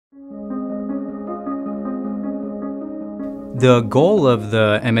The goal of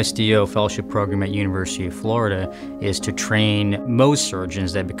the MSDO fellowship program at University of Florida is to train Mohs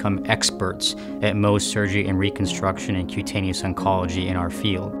surgeons that become experts at Mohs surgery and reconstruction and cutaneous oncology in our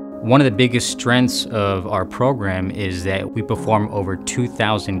field. One of the biggest strengths of our program is that we perform over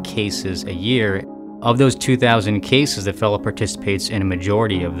 2,000 cases a year. Of those 2,000 cases, the fellow participates in a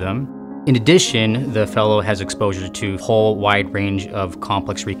majority of them. In addition, the fellow has exposure to a whole wide range of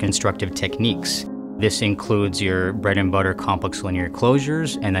complex reconstructive techniques. This includes your bread and butter complex linear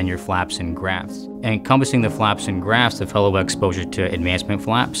closures and then your flaps and grafts. Encompassing the flaps and grafts, the fellow has exposure to advancement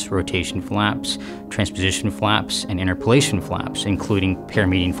flaps, rotation flaps, transposition flaps, and interpolation flaps, including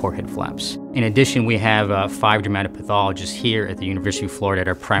paramedian forehead flaps. In addition, we have 5 dermatopathologists here at the University of Florida at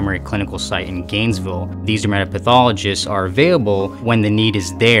our primary clinical site in Gainesville. These dermatopathologists are available when the need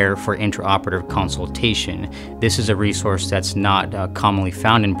is there for intraoperative consultation. This is a resource that's not commonly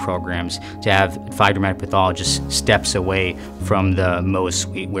found in programs, to have 5 dermatopathologists steps away from the Mohs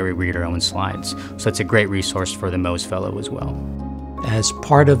suite where we read our own slides. So it's a great resource for the Mohs Fellow as well. As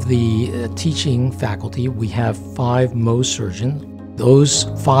part of the teaching faculty, we have 5 Mohs surgeons. Those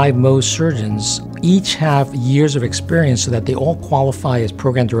 5 Mohs surgeons each have years of experience so that they all qualify as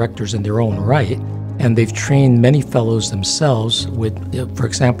program directors in their own right. And they've trained many fellows themselves with, for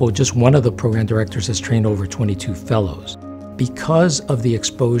example, just one of the program directors has trained over 22 fellows. Because of the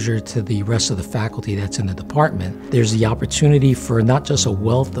exposure to the rest of the faculty that's in the department, there's the opportunity for not just a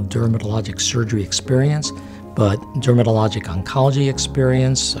wealth of dermatologic surgery experience, but dermatologic oncology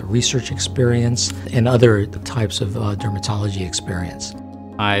experience, research experience, and other types of dermatology experience.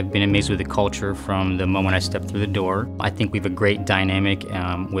 I've been amazed with the culture from the moment I stepped through the door. I think we have a great dynamic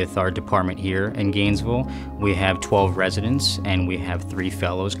with our department here in Gainesville. We have 12 residents and we have 3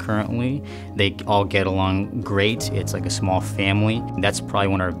 fellows currently. They all get along great. It's like a small family. That's probably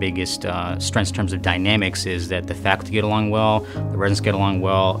one of our biggest strengths in terms of dynamics, is that the faculty get along well, the residents get along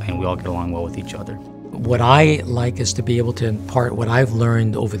well, and we all get along well with each other. What I like is to be able to impart what I've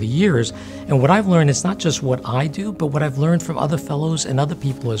learned over the years. And what I've learned is not just what I do, but what I've learned from other fellows and other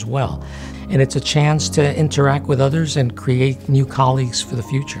people as well. And it's a chance to interact with others and create new colleagues for the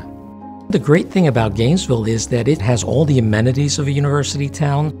future. The great thing about Gainesville is that it has all the amenities of a university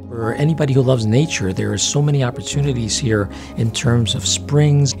town. For anybody who loves nature, there are so many opportunities here in terms of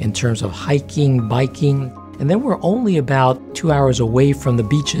springs, in terms of hiking, biking. And then we're only about 2 hours away from the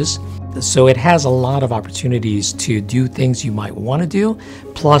beaches. So it has a lot of opportunities to do things you might want to do,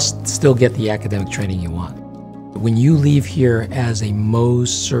 plus still get the academic training you want. When you leave here as a Mohs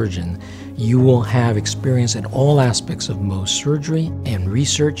surgeon, you will have experience in all aspects of Mohs surgery and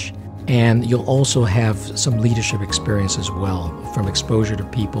research, and you'll also have some leadership experience as well, from exposure to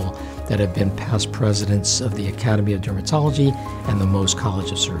people that have been past presidents of the Academy of Dermatology and the Mohs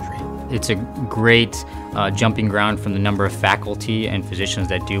College of Surgery. It's a great jumping ground from the number of faculty and physicians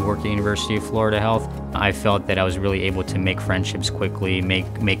that do work at the University of Florida Health. I felt that I was really able to make friendships quickly,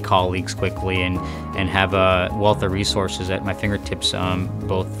 make colleagues quickly, and have a wealth of resources at my fingertips,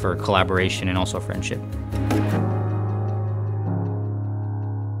 both for collaboration and also friendship.